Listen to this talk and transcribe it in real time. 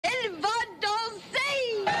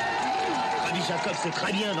Jacob sait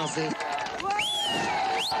très bien danser.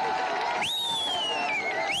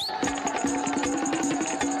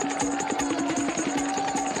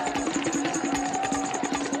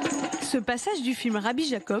 Ce passage du film Rabbi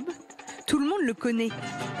Jacob, tout le monde le connaît.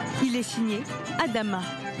 Il est signé Adama,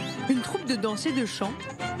 une troupe de danse et de chant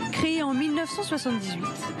créée en 1978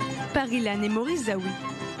 par Ilan et Maurice Zaoui.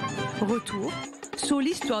 Retour sur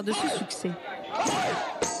l'histoire de ce succès.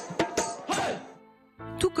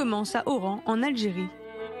 Tout commence à Oran, en Algérie.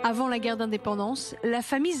 Avant la guerre d'indépendance, la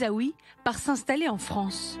famille Zaoui part s'installer en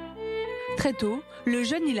France. Très tôt, le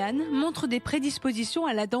jeune Ilan montre des prédispositions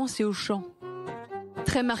à la danse et au chant.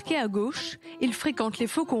 Très marqué à gauche, il fréquente les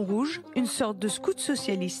Faucons Rouges, une sorte de scout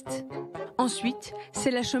socialiste. Ensuite,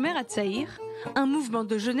 c'est la Chomère à Tsaïr, un mouvement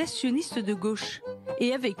de jeunesse sioniste de gauche.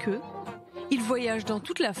 Et avec eux, il voyage dans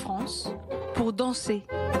toute la France pour danser.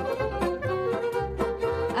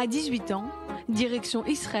 À 18 ans, direction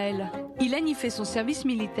Israël, Ilan y fait son service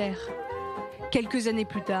militaire. Quelques années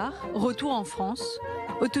plus tard, retour en France,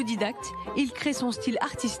 autodidacte, il crée son style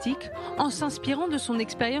artistique en s'inspirant de son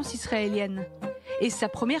expérience israélienne et sa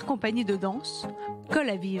première compagnie de danse, Kol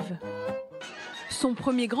Aviv. Son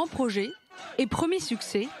premier grand projet et premier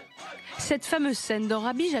succès, cette fameuse scène dans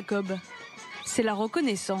Rabbi Jacob, c'est la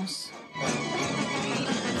reconnaissance.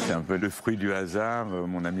 C'est un peu le fruit du hasard.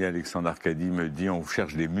 Mon ami Alexandre Arcadi me dit on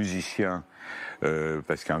cherche des musiciens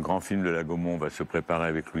parce qu'un grand film de la Gaumont va se préparer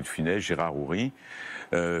avec Louis de Funès, Gérard Houry.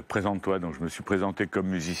 Présente-toi. Donc je me suis présenté comme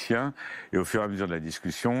musicien et au fur et à mesure de la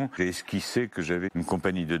discussion, j'ai esquissé que j'avais une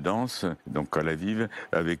compagnie de danse, donc Kol Aviv,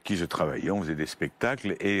 avec qui je travaillais. On faisait des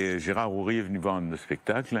spectacles et Gérard Houry est venu voir un de nos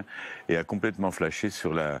spectacles et a complètement flashé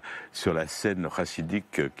sur la scène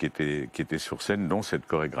chassidique qui était sur scène, dont cette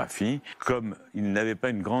chorégraphie. Comme il n'avait pas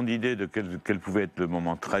une grande idée de quel pouvait être le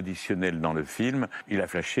moment traditionnel dans le film, il a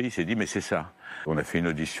flashé, il s'est dit mais c'est ça. On a fait une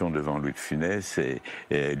audition devant Louis de Funès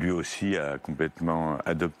et lui aussi a complètement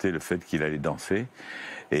adopté le fait qu'il allait danser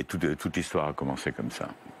et toute l'histoire a commencé comme ça.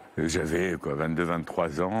 J'avais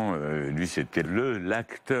 22-23 ans, lui c'était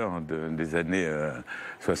l'acteur des années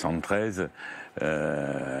 73,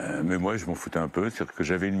 mais moi je m'en foutais un peu, c'est-à-dire que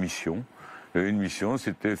j'avais une mission. Une mission,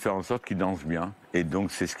 c'était faire en sorte qu'il danse bien. Et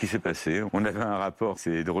donc, c'est ce qui s'est passé. On avait un rapport,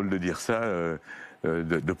 c'est drôle de dire ça,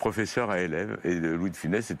 de professeur à élève. Et Louis de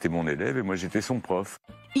Funès était mon élève et moi, j'étais son prof.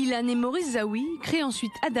 Ilan et Maurice Zaoui créent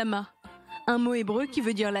ensuite Adama, un mot hébreu qui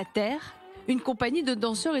veut dire la terre, une compagnie de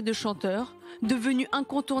danseurs et de chanteurs, devenue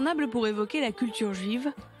incontournable pour évoquer la culture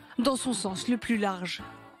juive, dans son sens le plus large.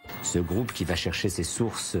 Ce groupe qui va chercher ses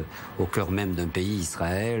sources au cœur même d'un pays,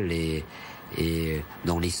 Israël, et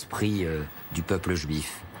dans l'esprit du peuple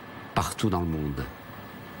juif, partout dans le monde.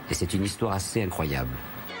 Et c'est une histoire assez incroyable.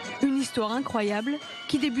 Une histoire incroyable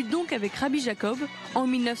qui débute donc avec Rabbi Jacob en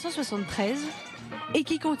 1973 et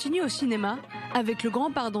qui continue au cinéma avec Le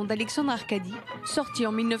Grand Pardon d'Alexandre Arcadi, sorti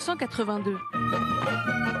en 1982.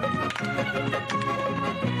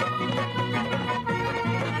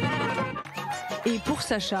 Et pour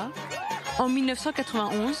Sacha, en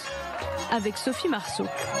 1991, avec Sophie Marceau.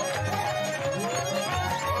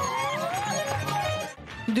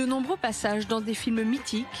 De nombreux passages dans des films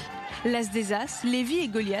mythiques, L'As des As, Lévi et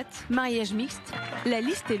Goliath, Mariage mixte, la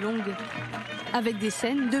liste est longue, avec des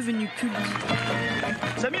scènes devenues cultes.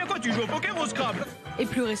 Samy, à quoi tu joues au poker ou au Scrabble? Et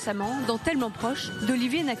plus récemment, dans Tellement proche,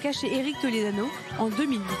 d'Olivier Nakache et Éric Toledano, en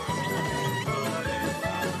 2008.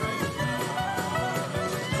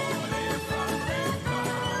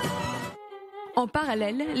 En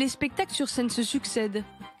parallèle, les spectacles sur scène se succèdent.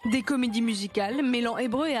 Des comédies musicales mêlant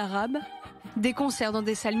hébreu et arabe, des concerts dans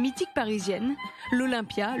des salles mythiques parisiennes,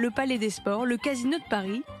 l'Olympia, le Palais des Sports, le Casino de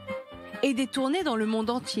Paris, et des tournées dans le monde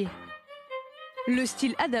entier. Le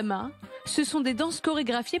style Adama, ce sont des danses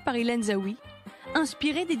chorégraphiées par Ilan Zaoui,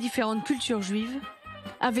 inspirées des différentes cultures juives,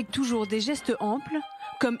 avec toujours des gestes amples,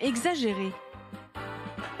 comme exagérés.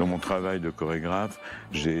 Dans mon travail de chorégraphe,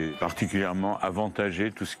 j'ai particulièrement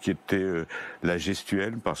avantagé tout ce qui était la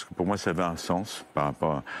gestuelle, parce que pour moi ça avait un sens par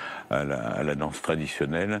rapport à la danse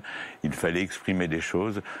traditionnelle. Il fallait exprimer des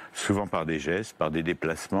choses, souvent par des gestes, par des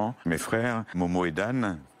déplacements. Mes frères, Momo et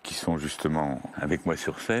Dan, qui sont justement avec moi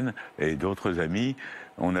sur scène, et d'autres amis,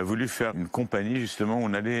 on a voulu faire une compagnie justement où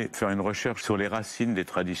on allait faire une recherche sur les racines des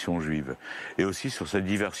traditions juives et aussi sur sa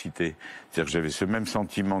diversité. C'est-à-dire que j'avais ce même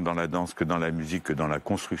sentiment dans la danse que dans la musique, que dans la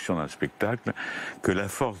construction d'un spectacle, que la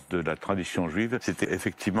force de la tradition juive, c'était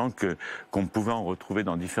effectivement qu'on pouvait en retrouver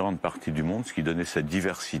dans différentes parties du monde, ce qui donnait sa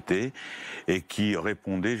diversité et qui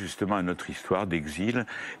répondait justement à notre histoire d'exil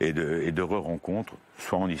et de re-rencontres,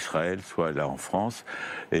 soit en Israël, soit là en France.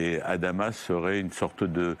 Et Adama serait une sorte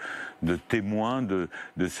de de témoin de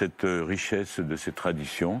cette richesse, de ces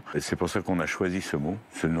traditions. Et c'est pour ça qu'on a choisi ce mot,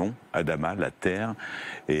 ce nom, Adama, la terre,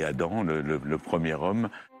 et Adam, le premier homme.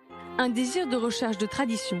 Un désir de recherche de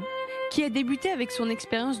tradition qui a débuté avec son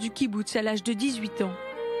expérience du kibbutz à l'âge de 18 ans.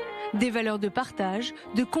 Des valeurs de partage,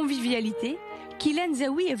 de convivialité qu'Ilan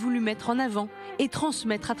Zaoui a voulu mettre en avant et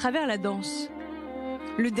transmettre à travers la danse.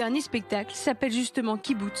 Le dernier spectacle s'appelle justement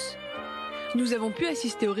Kibbutz. Nous avons pu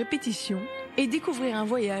assister aux répétitions et découvrir un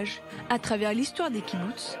voyage à travers l'histoire des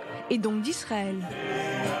kibbutz et donc d'Israël.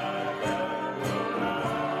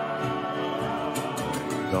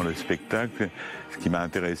 Dans le spectacle, ce qui m'a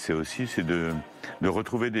intéressé aussi, c'est de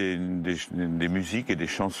retrouver des musiques et des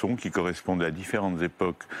chansons qui correspondent à différentes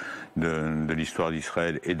époques de l'histoire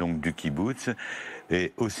d'Israël et donc du kibbutz.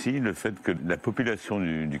 Et aussi le fait que la population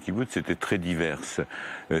du kibbutz était très diverse.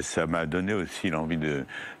 Ça m'a donné aussi l'envie de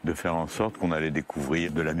faire en sorte qu'on allait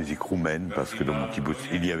découvrir de la musique roumaine, parce que dans mon kibbutz,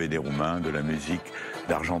 il y avait des Roumains, de la musique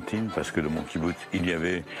d'Argentine, parce que dans mon kibbutz, il y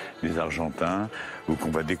avait des Argentins, ou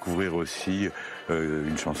qu'on va découvrir aussi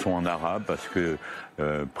une chanson en arabe, parce que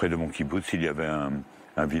près de mon kibbutz, il y avait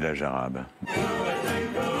un village arabe.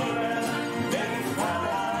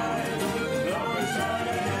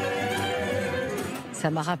 Ça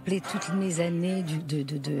m'a rappelé toutes mes années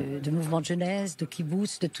de mouvement de jeunesse, de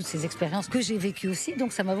kibbutz, de toutes ces expériences que j'ai vécues aussi.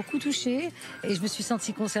 Donc ça m'a beaucoup touchée et je me suis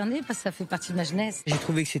sentie concernée parce que ça fait partie de ma jeunesse. J'ai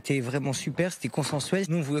trouvé que c'était vraiment super, c'était consensuel.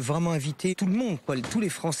 Nous, on voulait vraiment inviter tout le monde, tous les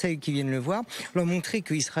Français qui viennent le voir, leur montrer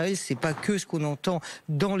que Israël, c'est pas que ce qu'on entend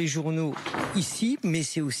dans les journaux ici, mais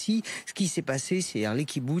c'est aussi ce qui s'est passé. C'est les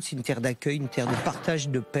kibbutz, une terre d'accueil, une terre de partage,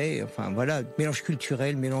 de paix. Enfin voilà, mélange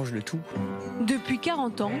culturel, mélange de tout. Depuis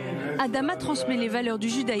 40 ans, Adama transmet les valeurs du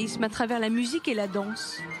judaïsme à travers la musique et la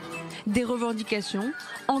danse. Des revendications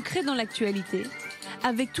ancrées dans l'actualité,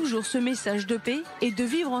 avec toujours ce message de paix et de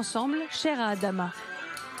vivre ensemble cher à Adama.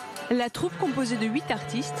 La troupe composée de 8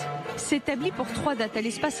 artistes s'établit pour 3 dates à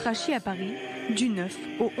l'espace Rachi à Paris, du 9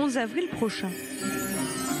 au 11 avril prochain.